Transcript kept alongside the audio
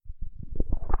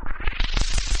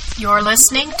You're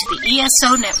listening to the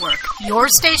ESO Network, your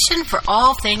station for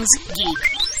all things geek.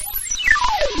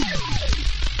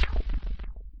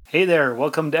 Hey there,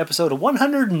 welcome to episode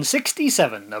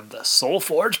 167 of the Soul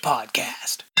Forge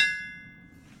podcast.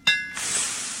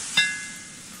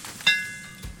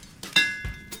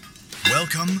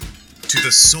 Welcome to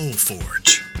the Soul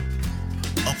Forge,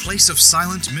 a place of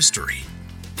silent mystery,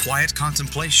 quiet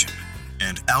contemplation,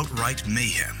 and outright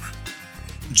mayhem.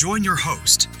 Join your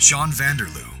host, Sean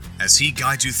Vanderloo, as he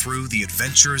guides you through the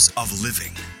adventures of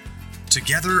living.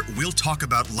 Together, we'll talk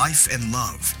about life and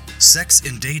love, sex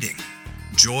and dating,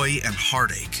 joy and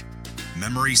heartache,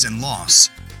 memories and loss,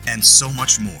 and so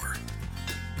much more.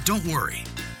 Don't worry,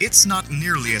 it's not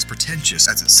nearly as pretentious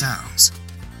as it sounds.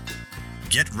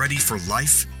 Get ready for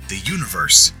life, the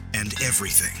universe, and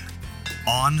everything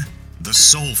on the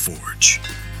Soul Forge.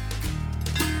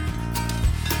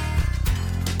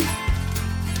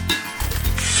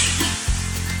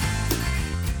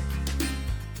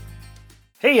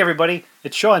 Hey everybody,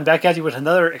 it's Sean back at you with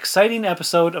another exciting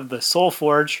episode of the Soul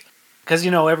Forge. Because you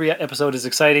know, every episode is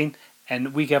exciting,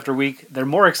 and week after week, they're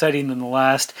more exciting than the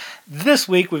last. This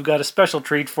week, we've got a special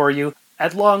treat for you.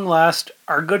 At long last,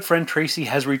 our good friend Tracy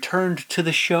has returned to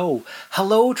the show.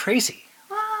 Hello, Tracy.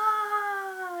 Yay,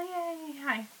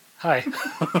 hi. Hi.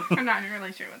 I'm not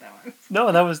really sure what that was.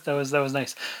 No, that was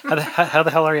nice. How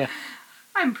the hell are you?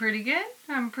 I'm pretty good.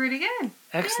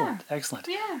 Excellent, Yeah. excellent.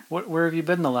 Yeah. Where have you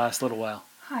been the last little while?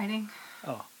 Hiding.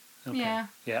 Oh, okay. Yeah.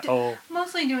 Yeah. Oh,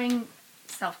 Mostly doing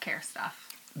self-care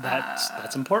stuff.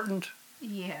 that's important.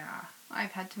 Yeah.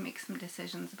 I've had to make some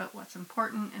decisions about what's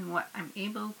important and what I'm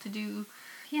able to do.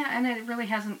 Yeah, and it really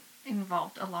hasn't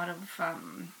involved a lot of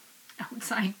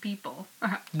outside people.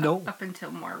 No. Up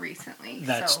until more recently.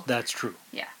 That's true.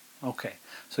 Yeah. Okay.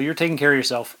 So you're taking care of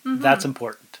yourself. Mm-hmm. That's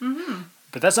important. Mm-hmm.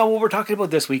 But that's not what we're talking about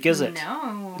this week, is it?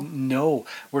 No. No.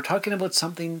 We're talking about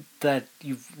something that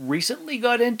you've recently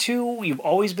got into, you've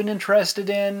always been interested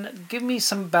in. Give me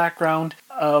some background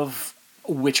of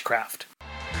witchcraft.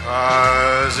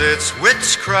 'Cause it's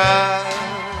witchcraft.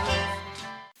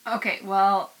 Okay,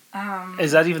 well,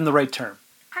 Is that even the right term?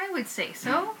 I would say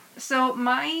so. So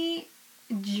my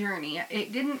journey,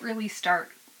 it didn't really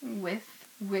start with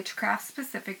witchcraft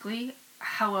specifically.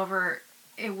 However,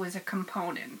 it was a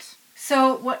component.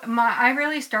 So I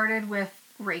really started with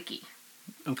Reiki.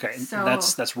 Okay. So-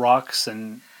 that's rocks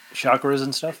and chakras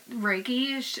and stuff?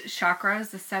 Reiki,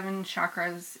 chakras, the 7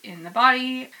 chakras in the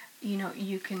body. You know,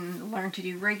 you can learn to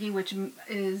do Reiki, which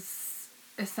is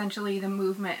essentially the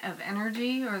movement of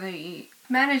energy, or the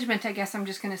management, I guess I'm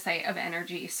just going to say, of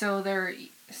energy. So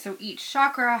each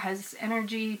chakra has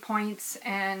energy points,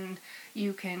 and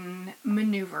you can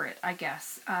maneuver it, I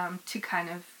guess, to kind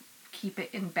of keep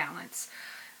it in balance.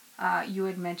 You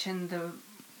had mentioned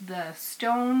the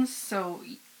stones, so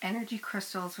energy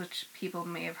crystals, which people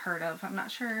may have heard of. I'm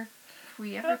not sure if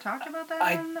we ever talked about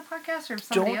that on the podcast, or if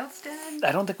somebody else did.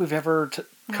 I don't think we've ever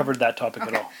covered that topic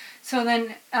at all. So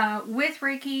then with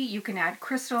Reiki, you can add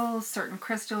crystals. Certain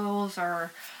crystals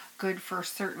are good for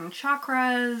certain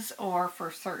chakras or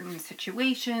for certain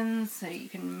situations. So you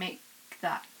can make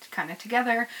that kind of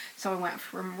together. So I went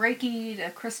from Reiki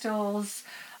to crystals,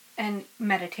 and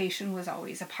meditation was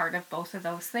always a part of both of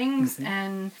those things. Mm-hmm.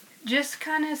 And just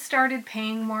kind of started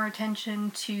paying more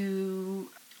attention to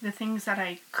the things that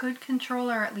I could control,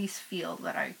 or at least feel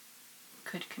that I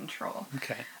could control.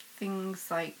 Okay. Things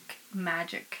like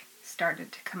magic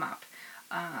started to come up.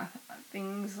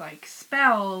 Things like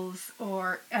spells,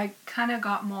 or I kind of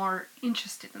got more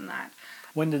interested in that.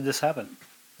 When did this happen?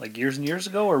 Like years and years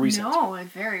ago, or recent? No,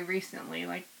 very recently.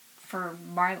 Like, for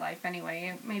my life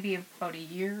anyway, maybe about a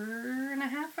year and a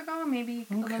half ago, maybe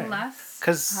a little less.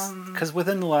 Because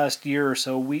within the last year or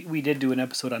so, we did do an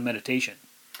episode on meditation.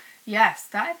 Yes,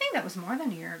 I think that was more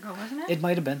than a year ago, wasn't it? It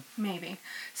might have been. Maybe.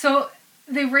 So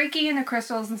the Reiki and the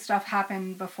crystals and stuff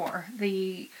happened before.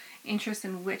 The interest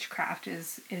in witchcraft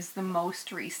is the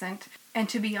most recent. And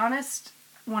to be honest,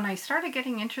 when I started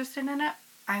getting interested in it,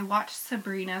 I watched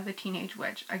Sabrina the Teenage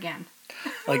Witch again.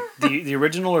 Like the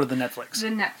original or the Netflix? The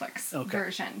Netflix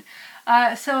version.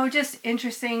 So just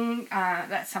interesting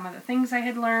that some of the things I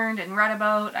had learned and read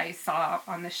about, I saw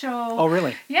on the show. Oh,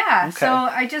 really? Yeah. Okay. So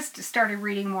I just started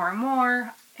reading more and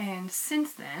more. And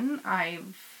since then,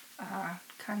 I've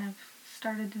kind of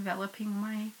started developing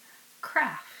my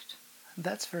craft.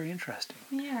 That's very interesting.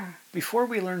 Yeah. Before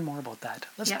we learn more about that,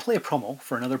 let's play a promo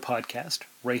for another podcast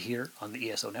right here on the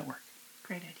ESO Network.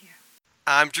 Great idea.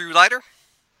 I'm Drew Leiter.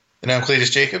 And I'm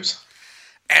Cletus Jacobs.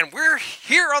 And we're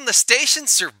here on the station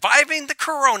surviving the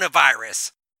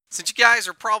coronavirus. Since you guys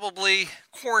are probably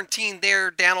quarantined there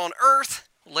down on Earth,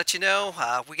 we'll let you know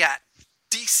we got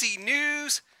DC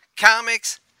news,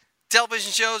 comics,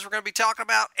 television shows we're going to be talking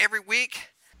about every week.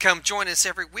 Come join us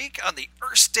every week on the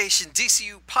Earth Station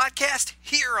DCU podcast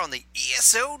here on the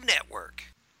ESO Network.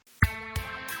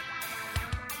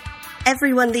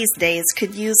 Everyone these days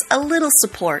could use a little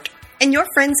support, and your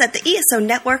friends at the ESO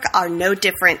Network are no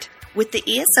different. With the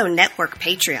ESO Network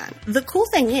Patreon, the cool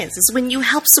thing is when you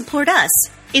help support us,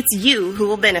 it's you who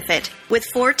will benefit. With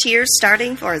 4 tiers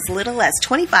starting for as little as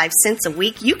 25 cents a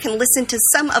week, you can listen to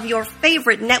some of your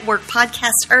favorite network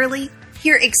podcasts early,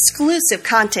 hear exclusive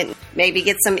content, maybe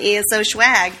get some ESO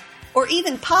swag, or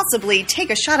even possibly take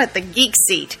a shot at the geek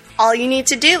seat. All you need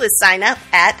to do is sign up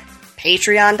at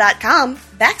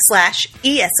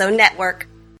patreon.com/ESO Network.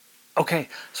 Okay,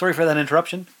 sorry for that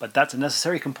interruption, but that's a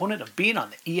necessary component of being on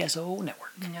the ESO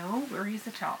Network. No worries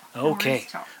at all. Okay,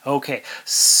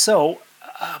 so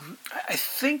I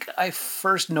think I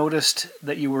first noticed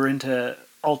that you were into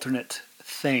alternate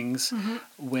things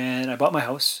when I bought my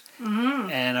house,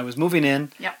 and I was moving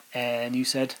in, and you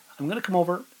said, I'm going to come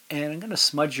over and I'm going to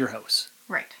smudge your house.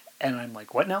 Right. And I'm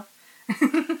like, what now?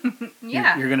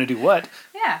 Yeah. You're going to do what?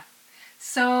 Yeah.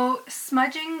 So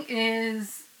smudging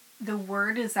is, the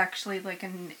word is actually like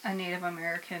a Native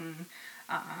American,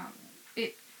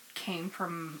 it came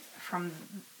from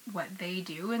what they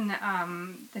do, and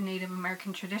the Native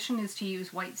American tradition is to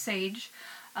use white sage,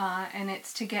 and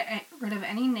it's to get rid of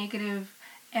any negative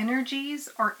energies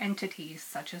or entities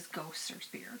such as ghosts or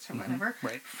spirits or whatever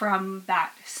from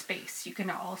that space. You can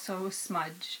also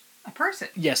smudge a person.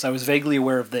 Yes, I was vaguely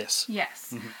aware of this.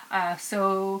 Yes.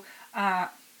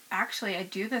 Actually, I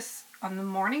do this on the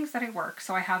mornings that I work.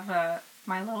 So I have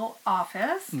my little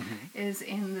office is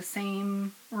in the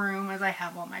same room as I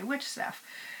have all my witch stuff.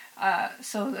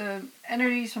 So the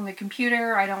energies from the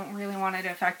computer, I don't really want it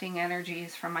affecting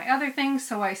energies from my other things.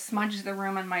 So I smudge the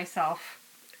room and myself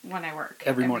when I work.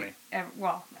 Every morning.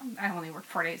 Well, I only work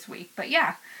 4 days a week. But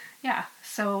yeah.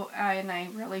 So, and I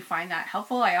really find that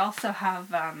helpful. I also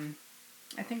have, I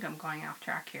think I'm going off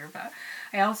track here, but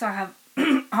I also have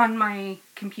on my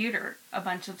computer a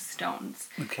bunch of stones.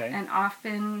 Okay. And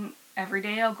often, every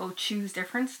day I'll go choose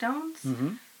different stones.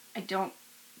 I don't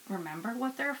remember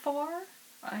what they're for.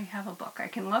 I have a book I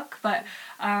can look, but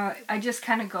I just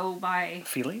kind of go by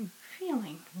feeling.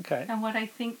 Okay. And what I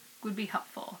think would be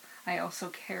helpful. I also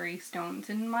carry stones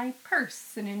in my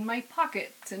purse and in my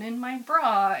pockets and in my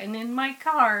bra and in my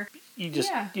car. You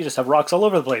just have rocks all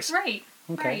over the place. Right.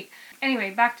 Okay. Right.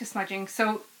 Anyway, back to smudging.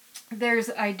 So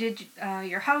I did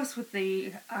your house with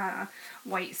the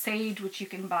white sage, which you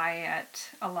can buy at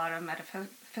a lot of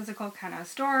metaphysical kind of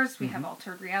stores. We have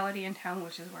Altered Reality in town,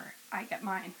 which is where I get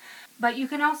mine. But you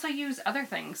can also use other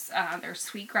things. There's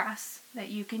sweetgrass that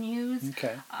you can use.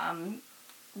 Okay.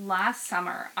 Last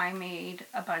summer, I made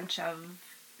a bunch of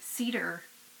cedar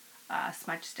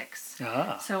smudge sticks.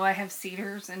 So I have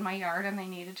cedars in my yard and they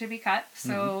needed to be cut.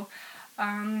 So,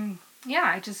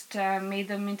 I just made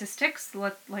them into sticks,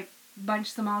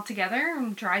 bunched them all together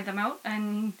and dried them out,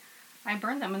 and I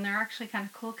burned them, and they're actually kind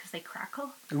of cool because they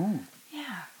crackle. Ooh.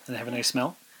 Yeah. And they have a nice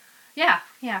smell? Yeah.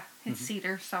 It's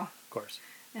cedar, so. Of course.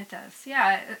 It does.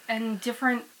 Yeah, and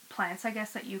different plants, I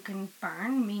guess, that you can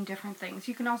burn mean different things.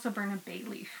 You can also burn a bay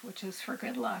leaf, which is for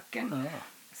good luck, and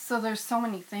so there's so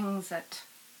many things that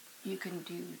you can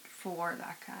do for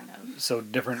that kind of. So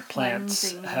different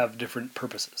plants have different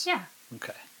purposes. Yeah.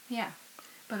 Okay. Yeah,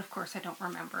 but of course I don't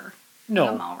remember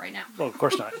them all right now. Well, of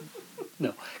course not.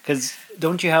 No, because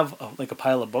don't you have a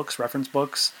pile of books, reference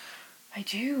books? I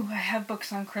do. I have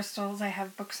books on crystals. I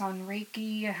have books on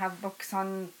Reiki. I have books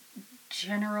on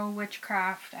general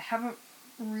witchcraft. I haven't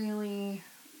really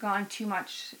gone too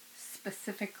much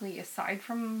specifically aside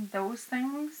from those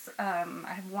things. I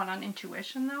have one on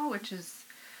intuition, though, which is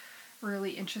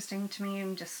really interesting to me,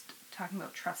 and just talking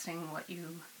about trusting what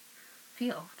you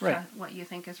feel, right, what you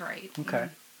think is right. Okay.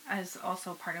 As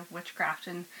also part of witchcraft,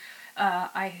 and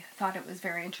I thought it was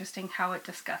very interesting how it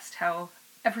discussed how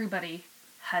everybody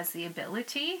has the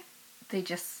ability, they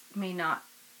just may not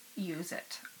use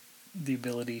it. The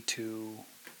ability to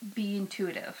be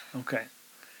intuitive. Okay.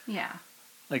 Yeah.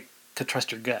 Like to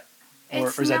trust your gut, or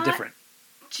is that different?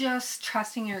 Just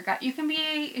trusting your gut. You can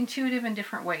be intuitive in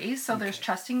different ways. So there's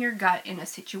trusting your gut in a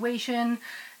situation.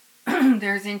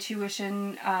 There's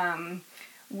intuition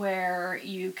where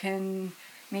you can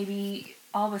maybe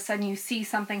all of a sudden you see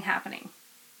something happening,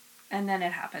 and then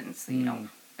it happens, you know,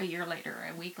 a year later,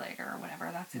 a week later, or whatever.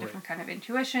 That's a different kind of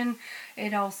intuition.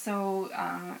 It also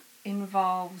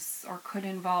involves, or could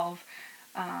involve,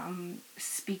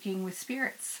 speaking with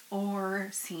spirits or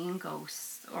seeing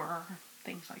ghosts or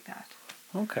things like that.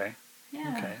 Okay.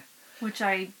 Yeah. Okay. Which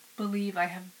I believe I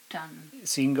have done.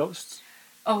 Seen ghosts?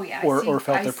 Oh yeah, or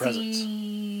felt their I presence.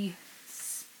 see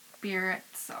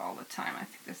spirits all the time. I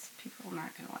think people are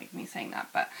not gonna like me saying that,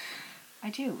 but I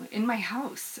do in my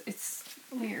house. It's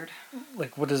weird.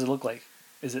 Like, what does it look like?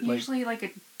 Is it Usually like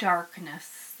a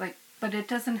darkness, but it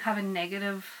doesn't have a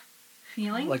negative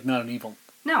feeling. like not an evil?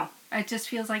 No, it just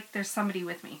feels like there's somebody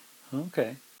with me.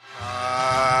 Okay.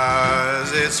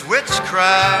 'Cause it's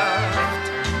witchcraft,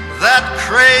 that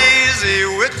crazy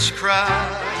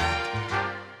witchcraft.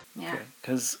 Yeah.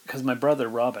 Because my brother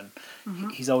Robin, Mm-hmm.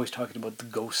 he's always talking about the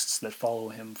ghosts that follow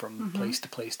him from Mm-hmm. place to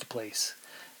place to place,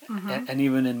 Mm-hmm. and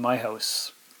even in my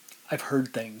house, I've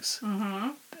heard things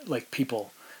like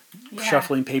people Yeah.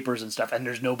 shuffling papers and stuff, and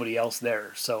there's nobody else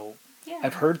there. So Yeah.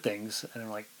 I've heard things, and I'm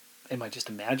like, am I just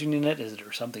imagining it? Is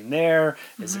there something there?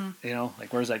 Is it,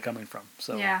 like, where's that coming from?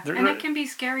 So Yeah, and it can be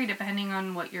scary depending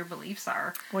on what your beliefs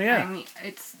are. Well, yeah. I mean,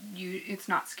 it's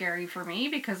not scary for me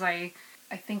because I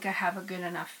think I have a good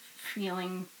enough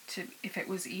feeling to if it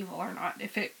was evil or not.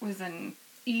 If it was an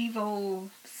evil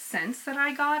sense that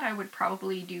I got, I would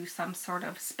probably do some sort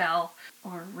of spell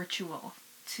or ritual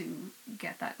to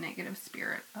get that negative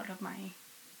spirit out of my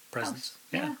presence. house.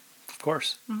 Yeah, of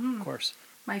course, of course.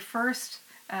 My first,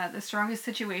 the strongest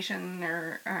situation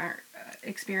or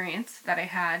experience that I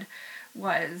had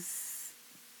was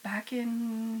back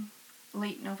in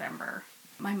late November.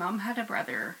 My mom had a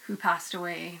brother who passed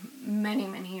away many,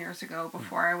 many years ago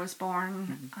before I was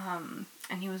born,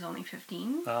 and he was only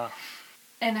 15.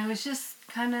 And I was just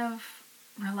kind of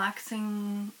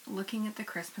relaxing, looking at the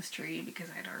Christmas tree because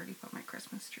I'd already put my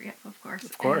Christmas tree up, of course.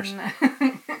 Of course.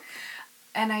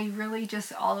 And I really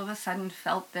just all of a sudden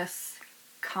felt this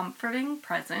comforting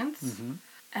presence.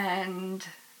 And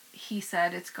he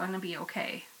said, "It's going to be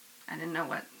okay." I didn't know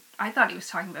what... I thought he was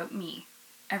talking about me.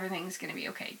 Everything's going to be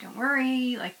okay. Don't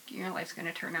worry. Like, your life's going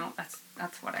to turn out.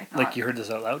 That's what I thought. Like, you heard this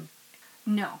out loud?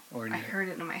 No. Or I heard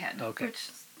it in my head. Okay. Which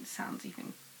sounds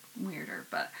even weirder.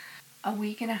 But a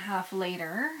week and a half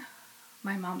later,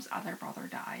 my mom's other brother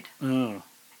died. Oh.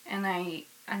 And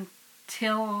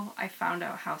until I found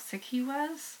out how sick he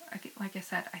was, like I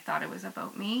said, I thought it was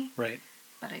about me. Right.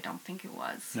 But I don't think it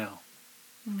was. No.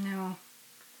 No.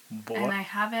 Boy. And I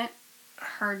haven't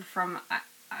heard from...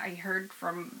 I heard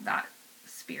from that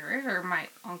spirit, or my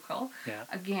uncle,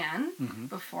 again,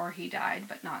 before he died,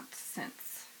 but not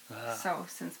since. So,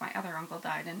 since my other uncle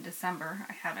died in December,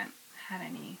 I haven't had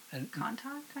any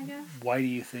contact, I guess. Why do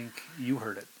you think you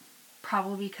heard it?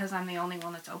 Probably because I'm the only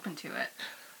one that's open to it.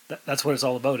 That's what it's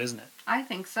all about, isn't it? I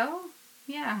think so.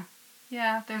 Yeah.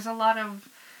 Yeah, there's a lot of,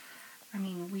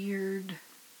 weird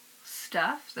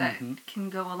stuff that can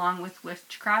go along with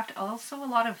witchcraft. Also a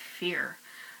lot of fear.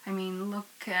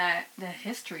 Look at the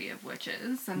history of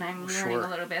witches, and I'm learning a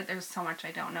little bit. There's so much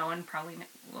I don't know and probably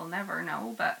will never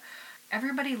know, but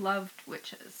everybody loved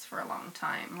witches for a long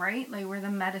time, right? They were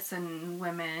the medicine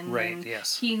women and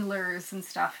healers and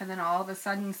stuff, and then all of a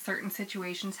sudden certain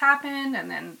situations happened, and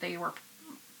then they were,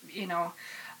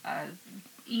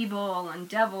 evil and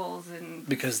devils and...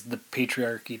 Because the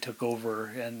patriarchy took over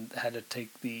and had to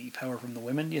take the power from the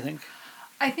women, do you think?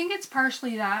 I think it's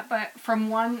partially that, but from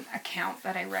one account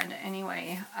that I read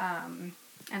anyway, and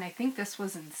I think this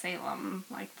was in Salem,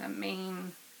 like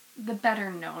the better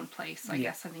known place, I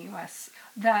guess, in the U.S.,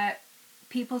 that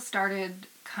people started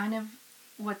kind of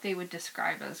what they would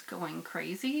describe as going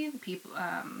crazy. People,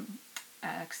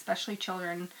 especially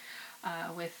children,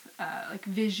 with like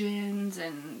visions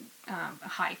and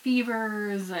high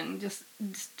fevers and just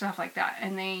stuff like that,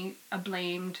 and they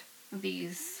blamed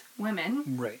these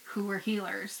women who were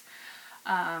healers.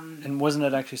 And wasn't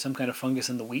it actually some kind of fungus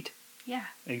in the wheat? Yeah.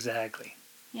 Exactly.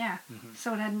 Yeah.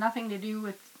 So it had nothing to do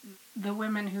with the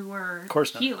women who were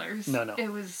healers. No.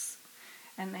 It was,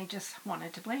 and they just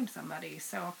wanted to blame somebody.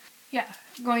 So, yeah,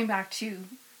 going back to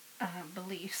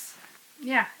beliefs.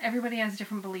 Yeah, everybody has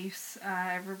different beliefs.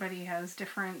 Everybody has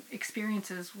different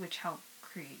experiences which help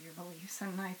create your beliefs.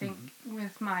 And I think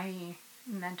with my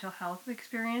mental health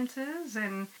experiences,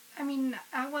 and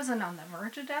I wasn't on the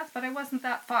verge of death, but I wasn't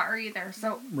that far either.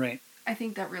 So I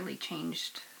think that really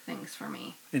changed things for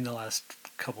me. In the last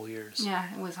couple years.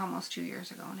 Yeah, it was almost 2 years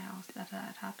ago now that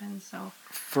happened. So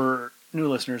for new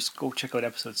listeners, go check out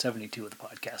episode 72 of the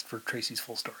podcast for Tracy's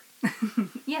full story.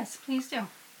 Yes, please do.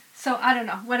 So I don't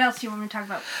know. What else do you want me to talk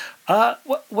about?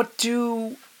 What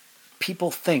do people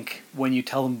think when you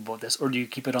tell them about this, or do you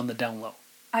keep it on the down low?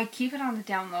 I keep it on the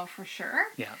down low for sure.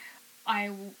 Yeah.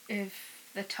 If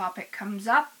the topic comes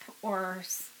up, or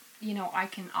I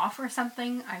can offer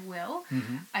something, I will.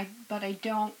 But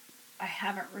I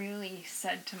haven't really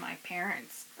said to my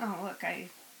parents, "Oh, look, I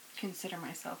consider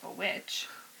myself a witch."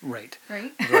 Right.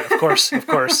 Right? Right. Of course.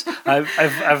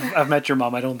 I've met your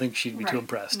mom. I don't think she'd be too Right.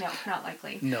 impressed. No, not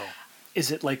likely. No.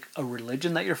 Is it like a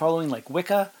religion that you're following, like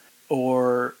Wicca,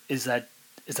 or is that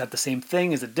the same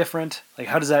thing? Is it different? Like,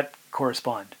 how does that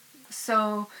correspond?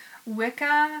 So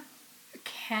Wicca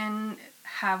can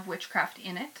have witchcraft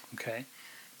in it, Okay.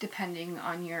 depending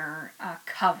on your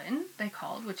coven, they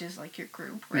called, which is like your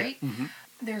group, right? Yeah. Mm-hmm.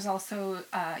 There's also,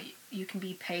 you can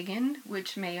be pagan,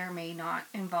 which may or may not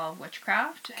involve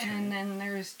witchcraft. Okay. And then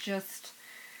there's just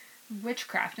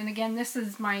witchcraft. And again, this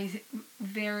is my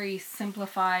very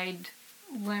simplified,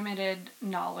 limited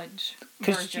knowledge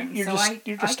 'Cause version. you're so just- I,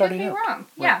 you're just I starting could be out. wrong. Right.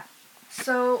 Yeah.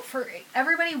 So for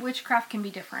everybody, witchcraft can be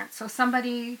different. So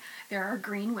there are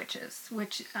green witches,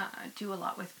 which do a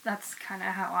lot with, that's kind of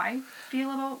how I feel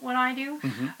about what I do.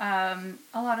 Mm-hmm.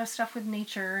 A lot of stuff with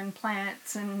nature and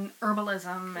plants and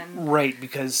herbalism and Right,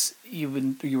 because you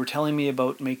were telling me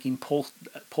about making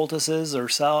poultices or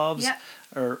salves, Yep.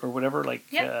 or whatever. Like,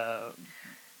 Yep.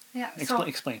 yeah.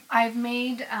 explain. I've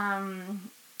made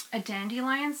a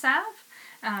dandelion salve.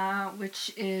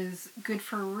 Which is good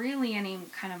for really any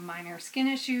kind of minor skin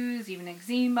issues, even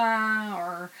eczema,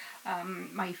 or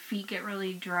my feet get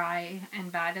really dry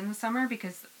and bad in the summer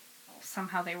because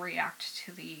somehow they react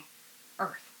to the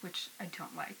earth, which I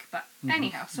don't like. But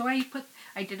anyhow, so I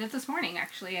did it this morning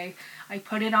actually. I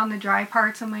put it on the dry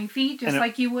parts of my feet just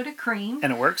like you would a cream.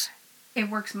 And it works? It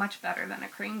works much better than a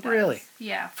cream does. Really?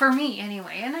 Yeah, for me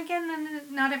anyway. And again,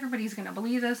 not everybody's going to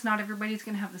believe this. Not everybody's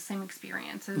going to have the same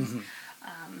experiences. Mm-hmm.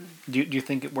 Do you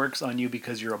think it works on you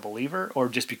because you're a believer, or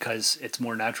just because it's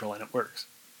more natural and it works?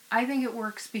 I think it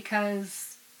works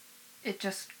because it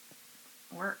just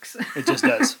works. It just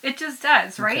does. It just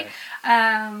does, right?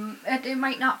 Okay. It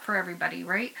might not for everybody,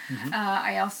 right? Mm-hmm.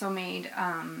 I also made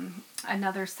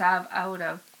another salve out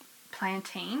of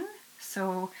plantain.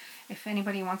 So if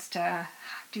anybody wants to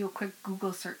do a quick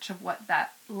Google search of what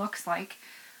that looks like,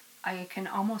 I can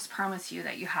almost promise you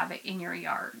that you have it in your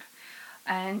yard.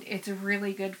 And it's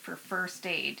really good for first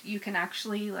aid. You can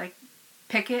actually like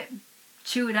pick it,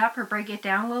 chew it up or break it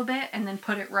down a little bit, and then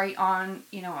put it right on,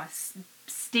 a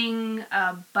sting,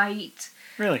 a bite.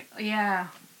 Really? Yeah.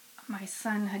 My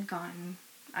son had gone,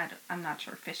 I'm not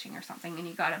sure, fishing or something, and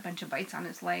he got a bunch of bites on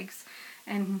his legs.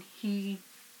 And he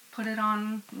put it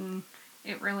on, and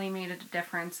it really made a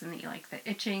difference in the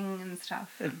itching and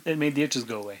stuff. It made the itches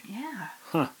go away. Yeah.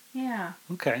 Huh. Yeah.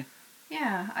 Okay.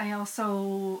 Yeah, I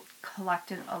also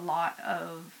collected a lot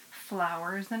of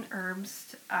flowers and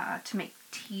herbs to make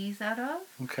teas out of.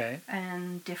 Okay.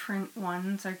 And different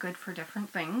ones are good for different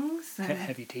things. And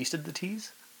Have you tasted the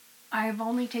teas? I've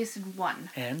only tasted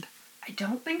one. And? I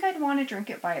don't think I'd want to drink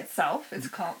it by itself. It's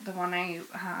called, the one I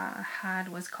had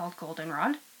was called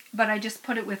Goldenrod. But I just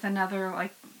put it with another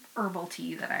herbal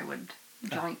tea that I would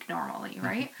drink normally,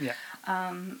 right? Yeah.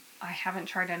 I haven't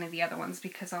tried any of the other ones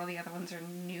because all the other ones are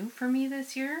new for me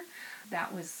this year.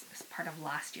 That was part of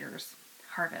last year's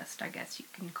harvest, I guess you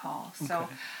can call. So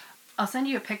Okay. I'll send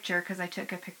you a picture because I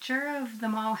took a picture of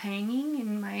them all hanging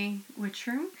in my witch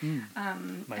room.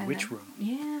 My witch room.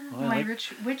 Yeah, Well, my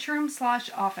witch room /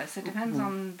 office. It depends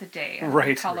on the day. I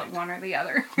Right, call right. it one or the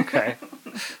other. Okay.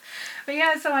 But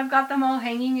yeah, so I've got them all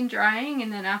hanging and drying,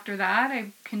 and then after that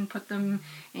I can put them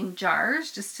in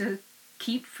jars just to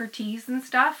keep for teas and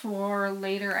stuff, or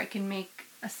later I can make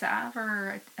a salve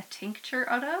or a tincture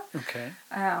out of. Okay.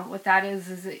 What that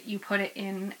is that you put it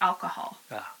in alcohol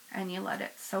Ah. and you let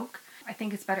it soak. I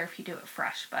think it's better if you do it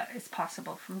fresh, but it's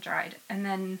possible from dried. And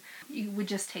then you would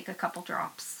just take a couple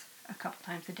drops a couple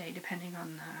times a day, depending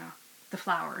on the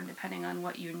flower and depending on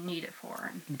what you need it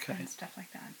for and stuff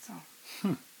like that.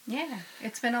 So, yeah,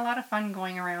 it's been a lot of fun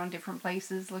going around different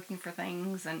places looking for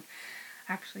things. And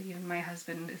actually, even my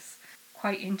husband is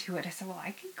quite into it. I said, well,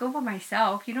 I could go by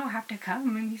myself. You don't have to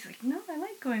come. And he's like, no, I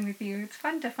like going with you. It's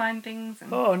fun to find things.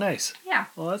 And Oh, nice. yeah.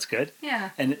 Well, that's good. Yeah.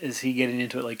 And is he getting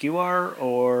into it like you are,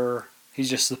 or he's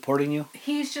just supporting you?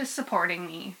 He's just supporting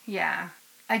me. Yeah.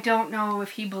 I don't know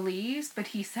if he believes, but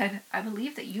he said, I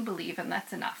believe that you believe, and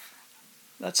that's enough.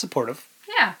 That's supportive.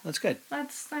 Yeah. That's good.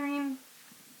 That's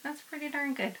pretty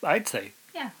darn good. I'd say.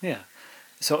 Yeah. Yeah.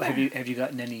 So Yeah. have you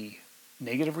gotten any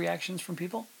negative reactions from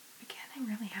people? Again, I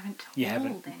really haven't told You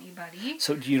haven't? anybody.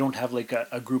 So you don't have like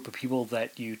a group of people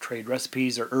that you trade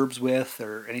recipes or herbs with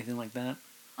or anything like that?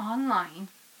 Online.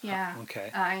 Yeah.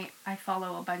 Okay. I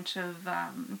follow a bunch of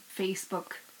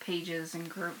Facebook pages and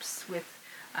groups with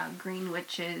green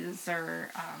witches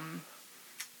or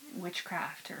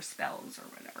witchcraft or spells or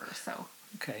whatever. So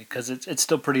Okay, because it's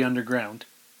still pretty underground.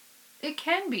 it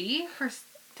can be.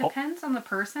 Depends on the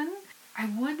person. I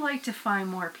would like to find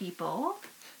more people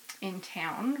in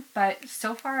town, but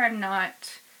so far I'm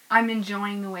not I'm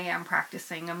enjoying the way I'm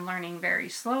practicing. I'm learning very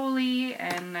slowly,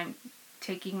 and I'm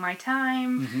taking my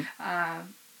time.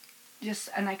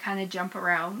 And I kind of jump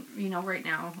around. Right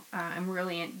now I'm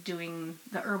really doing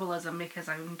the herbalism because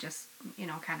I'm just,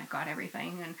 kind of got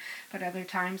everything. But other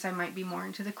times I might be more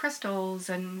into the crystals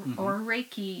or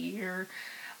Reiki or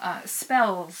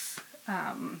spells. We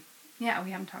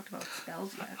haven't talked about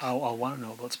spells yet. I'll want to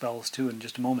know about spells too in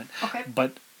just a moment. Okay.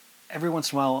 But every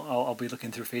once in a while, I'll be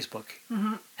looking through Facebook,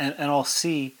 and I'll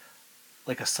see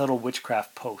like a subtle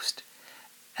witchcraft post,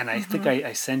 and I think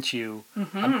I sent you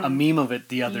a meme of it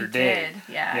the other day. Did.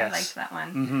 Yeah, yes. I liked that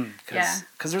one.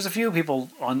 Because there's a few people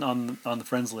on the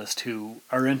friends list who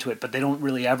are into it, but they don't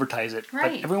really advertise it.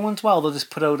 Right. But every once in a while, they'll just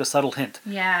put out a subtle hint.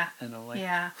 Yeah. And I'm like,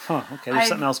 yeah. Okay, there's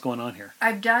something else going on here.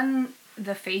 I've done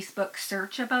the Facebook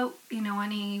search about,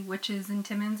 any witches and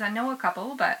Timmins. I know a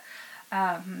couple, but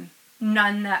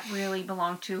none that really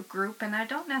belong to a group, and I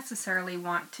don't necessarily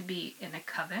want to be in a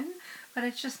coven, but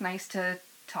it's just nice to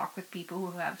talk with people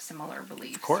who have similar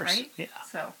beliefs, of course, right? Yeah.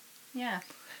 So, yeah.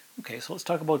 Okay, so let's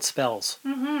talk about spells.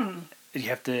 You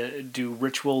have to do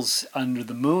rituals under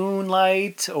the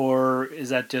moonlight, or is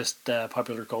that just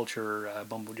popular culture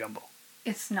mumbo jumbo?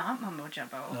 It's not mumbo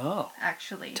jumbo. Oh.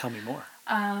 Actually. Tell me more.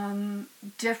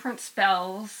 Different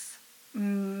spells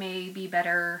may be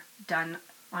better done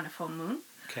on a full moon.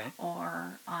 Okay.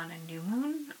 Or on a new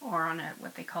moon, or on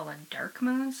what they call a dark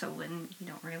moon, so when you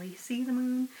don't really see the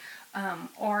moon,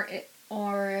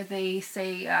 or they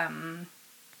say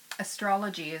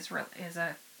astrology is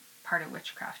a part of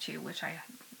witchcraft too, which I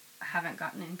haven't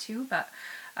gotten into, but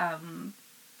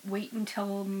wait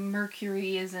until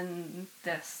Mercury is in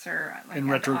this or in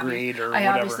retrograde or I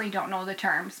whatever. obviously don't know the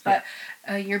terms, but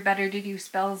you're better to do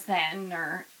spells then,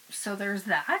 or so there's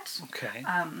that. Okay.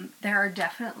 There are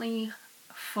definitely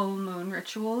full moon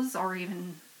rituals or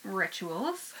even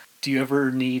rituals. Do you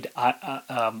ever need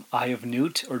Eye of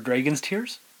Newt or Dragon's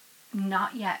Tears?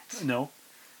 Not yet. No?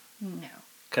 No.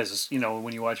 Because,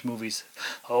 when you watch movies,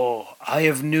 Eye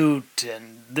of Newt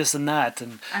and this and that.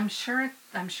 And I'm sure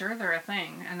they're a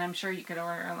thing, and I'm sure you could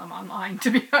order them online, to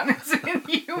be honest with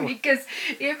you, because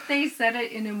if they said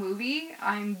it in a movie,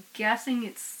 I'm guessing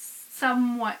it's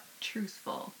somewhat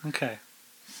truthful. Okay.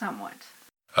 Somewhat.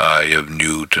 Eye of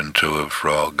newt and toe of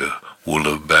frog, wool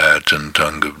of bat and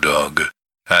tongue of dog,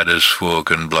 adder's fork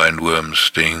and blindworm's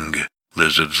sting,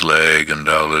 lizard's leg and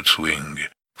owlet's wing,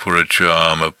 for a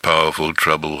charm of powerful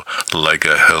trouble, like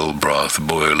a hell broth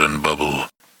boil and bubble.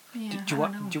 Yeah,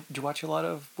 Did you watch a lot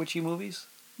of witchy movies?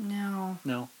 No.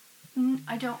 No?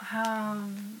 I don't have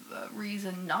a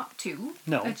reason not to.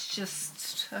 No. It's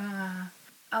just,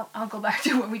 I'll go back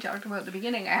to what we talked about at the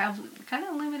beginning. I have kind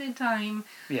of limited time.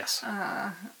 Yes.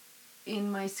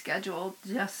 In my schedule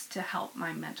just to help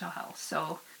my mental health.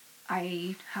 So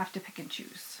I have to pick and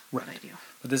choose what I do.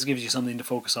 But this gives you something to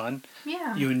focus on.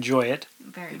 Yeah. You enjoy it.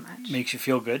 Very much. Makes you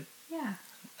feel good. Yeah.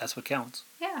 That's what counts.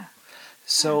 Yeah.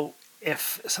 So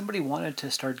if somebody wanted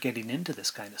to start getting into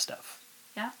this kind of stuff,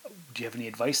 do you have any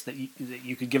advice that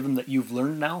you could give them that you've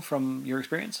learned now from your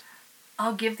experience?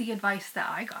 I'll give the advice that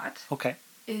I got. Okay.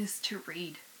 Is to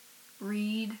read.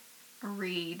 Read,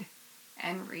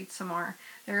 and read some more.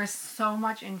 There is so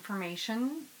much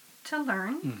information to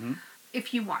learn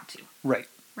if you want to. Right.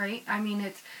 Right? I mean,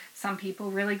 it's some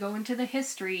people really go into the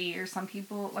history, or some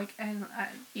people and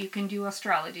you can do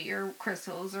astrology or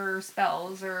crystals or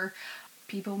spells, or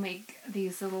people make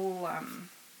these little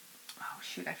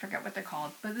I forget what they're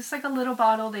called, but it's like a little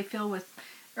bottle they fill with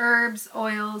herbs,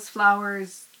 oils,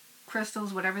 flowers,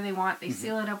 crystals, whatever they want. They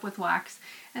seal it up with wax,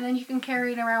 and then you can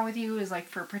carry it around with you as like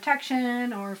for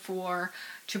protection or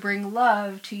to bring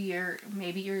love to your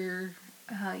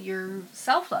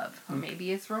self-love, or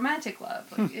maybe it's romantic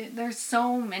love. There's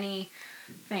so many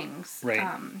things. Right.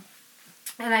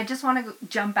 And I just want to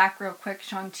jump back real quick,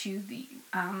 Sean, to the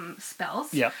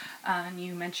spells. Yeah. And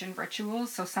you mentioned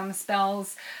rituals. So some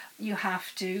spells you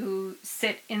have to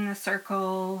sit in the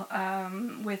circle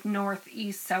with north,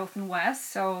 east, south, and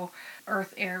west. So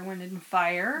earth, air, wind, and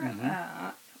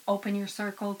fire. Open your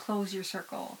circle, close your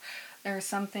circle. There are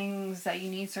some things that you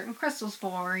need certain crystals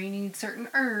for. You need certain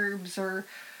herbs, or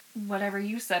whatever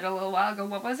you said a little while ago.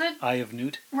 What was it? Eye of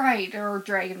Newt. Right, or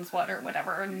dragon's blood, or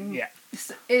whatever. And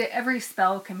every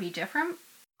spell can be different.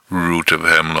 Root of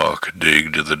hemlock,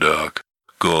 dig to the dark,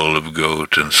 gall of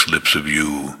goat and slips of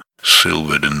yew,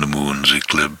 silvered in the moon's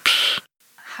eclipse.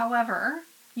 However,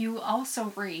 you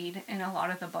also read in a lot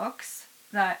of the books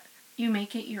that you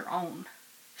make it your own.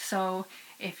 So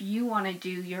if you want to do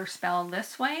your spell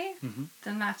this way,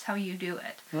 then that's how you do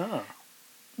it. Oh.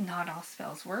 Not all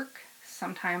spells work.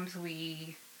 Sometimes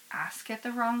we ask at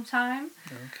the wrong time.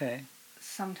 Okay.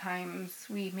 sometimes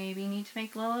we maybe need to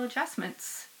make little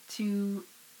adjustments to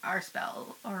our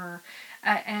spell, or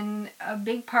and a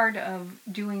big part of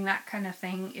doing that kind of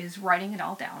thing is writing it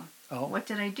all down. Oh. What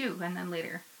did I do? And then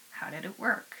later, how did it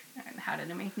work? And how did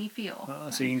it make me feel?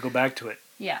 So you can go back to it.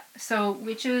 Yeah. So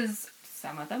witches,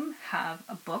 some of them have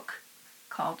a book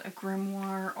called a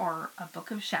grimoire or a book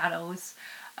of shadows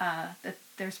that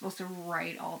they're supposed to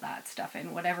write all that stuff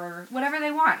in, whatever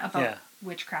they want about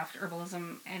witchcraft,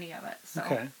 herbalism, any of it. So,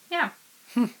 okay. Yeah.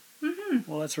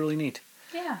 Well, that's really neat.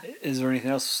 Yeah. Is there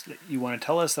anything else that you want to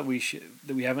tell us that we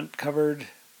haven't covered,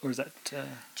 or is that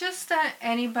just that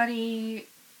anybody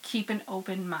keep an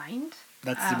open mind?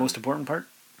 That's the most important part?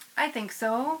 I think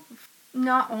so.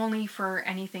 Not only for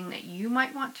anything that you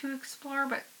might want to explore,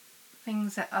 but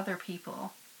things that other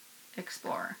people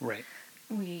explore. Right.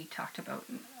 We talked about,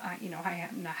 I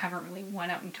haven't really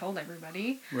went out and told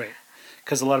everybody. Right.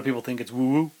 Because a lot of people think it's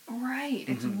woo-woo. Right.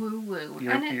 It's woo-woo.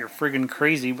 You're friggin'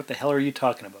 crazy. What the hell are you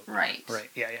talking about? Right. Right.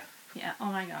 Yeah. Yeah. Oh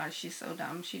my gosh, she's so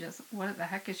dumb. She does. What the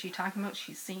heck is she talking about?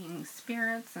 She's seeing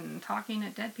spirits and talking to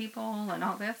dead people and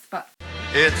all this, but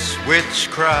It's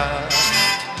witchcraft.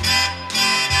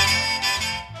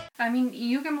 I mean,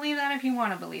 you can believe that if you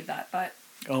want to believe that, but...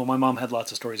 Oh, my mom had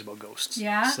lots of stories about ghosts.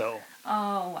 Yeah? So...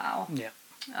 Oh, wow. Yeah.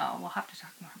 Oh, we'll have to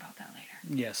talk more about that later.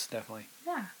 Yes, definitely.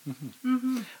 Yeah.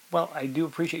 Well, I do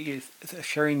appreciate you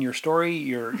sharing your story,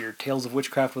 your tales of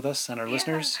witchcraft with us and our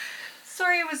listeners.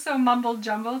 Sorry it was so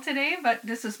mumble-jumble today, but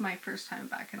this is my first time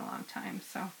back in a long time,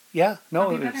 so... Yeah, no,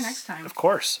 I'll be better next time. Of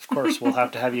course. We'll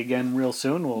have to have you again real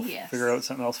soon. We'll figure out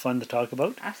something else fun to talk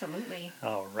about. Absolutely.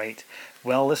 All right.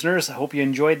 Well, listeners, I hope you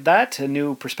enjoyed that. A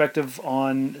new perspective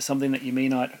on something that you may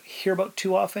not hear about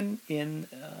too often in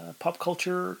pop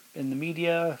culture, in the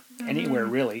media, anywhere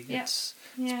really. Yeah. It's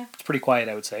pretty quiet,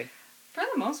 I would say. For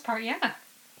the most part, yeah.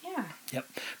 Yeah. Yep.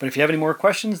 But if you have any more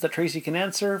questions that Tracy can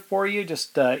answer for you,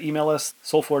 just email us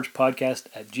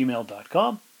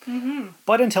soulforgepodcast@gmail.com.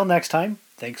 But until next time,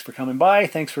 thanks for coming by.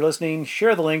 Thanks for listening.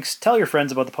 Share the links. Tell your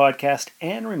friends about the podcast.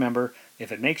 And remember,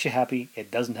 if it makes you happy, it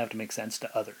doesn't have to make sense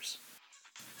to others.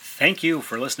 Thank you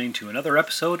for listening to another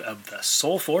episode of the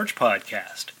Soul Forge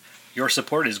Podcast. Your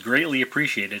support is greatly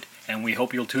appreciated, and we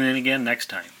hope you'll tune in again next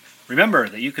time. Remember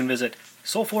that you can visit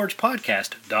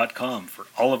soulforgepodcast.com for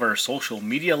all of our social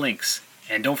media links.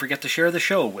 And don't forget to share the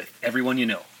show with everyone you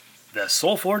know. The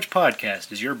Soul Forge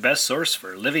Podcast is your best source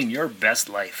for living your best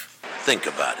life. Think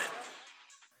about it.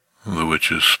 The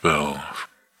Witch's Spell,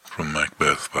 from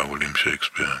Macbeth by William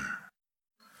Shakespeare.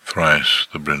 Thrice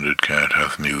the brinded cat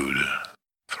hath mewed,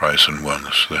 thrice and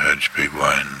once the hedge pig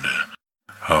whined.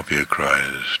 Harpier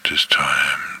cries, 'tis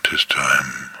time, 'tis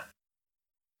time.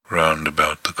 Round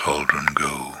about the cauldron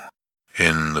go,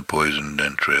 in the poisoned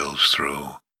entrails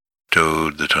throw.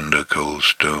 Toad the tender cold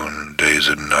stone, days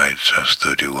and nights has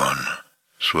 31.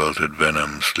 Sweltered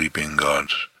venom sleeping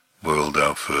gods, boil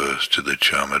thou first to the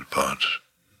charmed pots.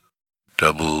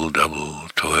 Double, double,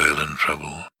 toil and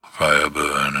trouble, fire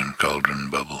burn and cauldron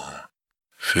bubble.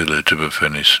 Fillet of a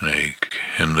fenny snake,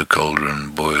 in the cauldron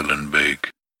boil and bake.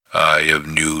 Eye of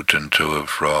newt and toe of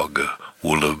frog,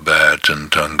 wool of bat and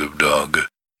tongue of dog.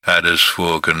 Adder's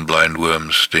fork and blind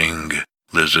worm's sting,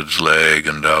 lizard's leg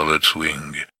and owlet's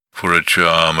wing. For a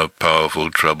charm of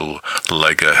powerful trouble,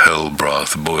 like a hell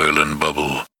broth boil and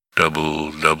bubble.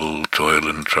 Double, double, toil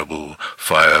and trouble,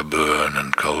 fire burn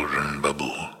and cauldron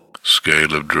bubble.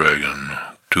 Scale of dragon,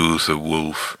 tooth of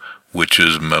wolf,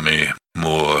 witch's mummy,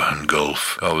 moor and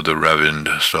gulf of the ravined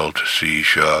salt sea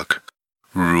shark.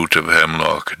 Root of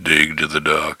hemlock digged to the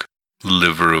dark,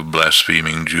 liver of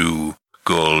blaspheming Jew,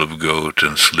 gall of goat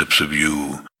and slips of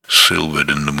yew, silvered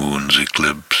in the moon's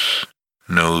eclipse.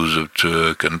 Nose of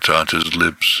Turk and Tartar's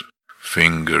lips,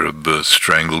 finger of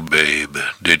birth-strangled babe,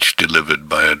 ditch delivered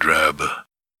by a drab.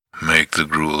 Make the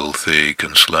gruel thick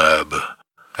and slab,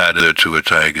 add her to a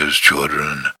tiger's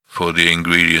children, for the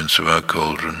ingredients of our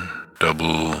cauldron.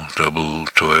 Double, double,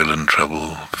 toil and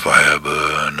trouble, fire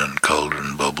burn and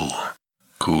cauldron bubble.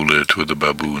 Cool it with a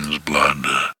baboon's blood,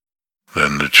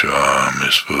 then the charm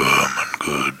is firm and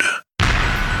good.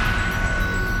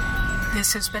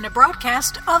 This has been a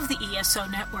broadcast of the ESO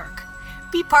Network.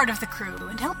 Be part of the crew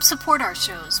and help support our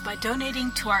shows by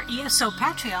donating to our ESO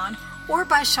Patreon or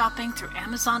by shopping through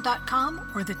Amazon.com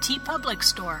or the TeePublic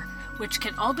store, which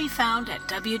can all be found at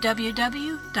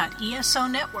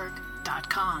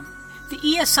www.esonetwork.com.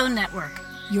 The ESO Network,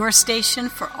 your station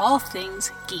for all things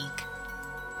geek.